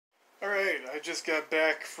Alright, I just got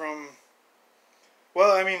back from...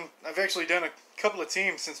 Well, I mean, I've actually done a couple of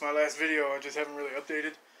teams since my last video. I just haven't really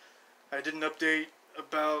updated. I didn't update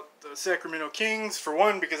about the Sacramento Kings, for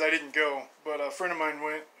one, because I didn't go. But a friend of mine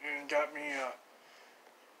went and got me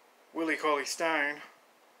Willie Cauley-Stein.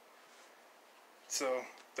 So,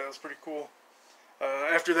 that was pretty cool.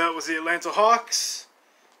 After that was the Atlanta Hawks.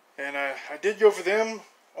 And I did go for them.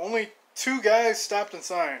 Only 2 guys stopped and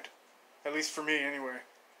signed. At least for me, anyway.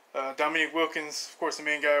 Dominique Wilkins, of course the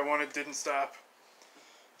main guy I wanted, didn't stop.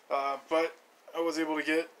 But I was able to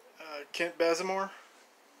get Kent Bazemore.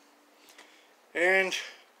 And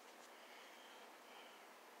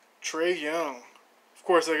Trae Young. Of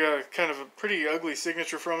course I got kind of a pretty ugly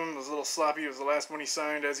signature from him. It was a little sloppy. It was the last one he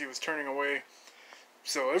signed as he was turning away.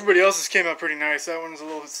 So everybody else's came out pretty nice. That one was a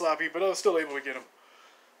little bit sloppy, but I was still able to get him.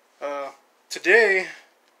 Today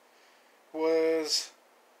was...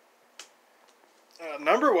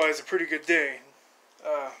 number-wise, a pretty good day.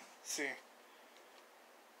 Let's see.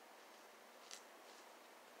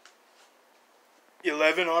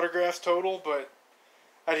 11 autographs total, but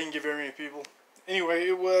I didn't give very many people. Anyway,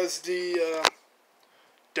 it was the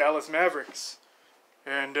Dallas Mavericks.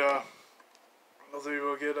 And I was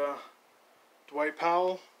able to get Dwight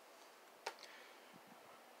Powell,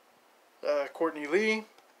 Courtney Lee.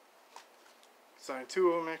 Signed 2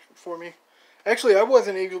 of them for me. Actually, I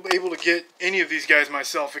wasn't able to get any of these guys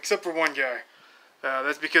myself, except for one guy.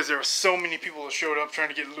 That's because there were so many people that showed up trying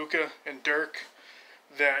to get Luka and Dirk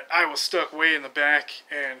that I was stuck way in the back.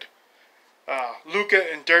 And Luka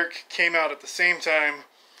and Dirk came out at the same time,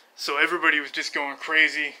 so everybody was just going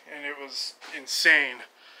crazy, and it was insane.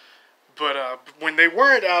 But when they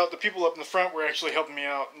weren't out, the people up in the front were actually helping me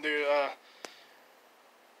out. They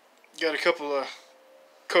got a couple of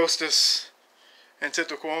Costas and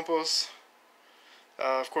Antetokounmpos.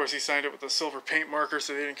 Of course, he signed it with a silver paint marker,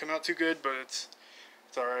 so they didn't come out too good, but it's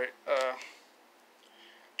alright.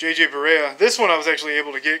 JJ Barea. This one I was actually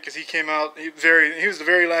able to get because he came out. He was the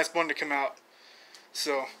very last one to come out.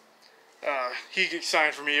 So, he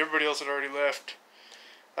signed for me. Everybody else had already left.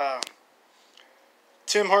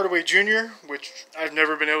 Tim Hardaway Jr., which I've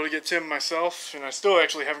never been able to get Tim myself, and I still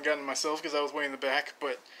actually haven't gotten myself because I was way in the back,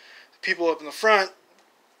 but the people up in the front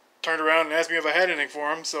turned around and asked me if I had anything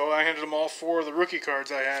for them, so I handed them all 4 of the rookie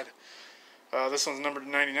cards I had. This one's numbered to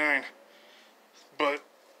 99. But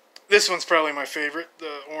this one's probably my favorite,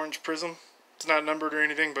 the orange prism. It's not numbered or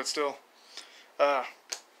anything, but still.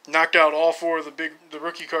 Knocked out all 4 of the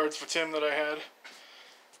rookie cards for Tim that I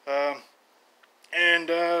had. And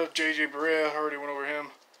JJ Barea, I already went over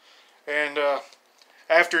him. And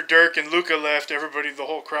after Dirk and Luka left, the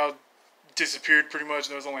whole crowd disappeared pretty much.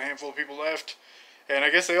 There was only a handful of people left. And I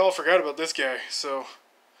guess they all forgot about this guy. So,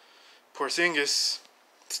 Porzingis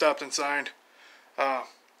stopped and signed.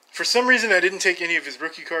 For some reason, I didn't take any of his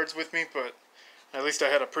rookie cards with me, but at least I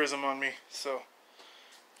had a prism on me. So,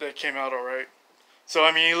 that came out alright. So,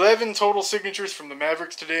 I mean, 11 total signatures from the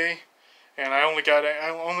Mavericks today. And I only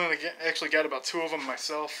actually got about 2 of them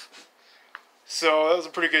myself. So, that was a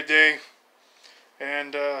pretty good day.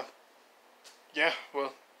 And, yeah,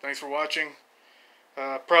 well, thanks for watching.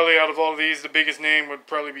 Probably out of all of these, the biggest name would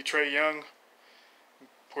probably be Trae Young,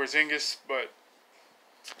 Porzingis, but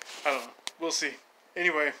I don't know. We'll see.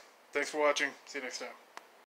 Anyway, thanks for watching. See you next time.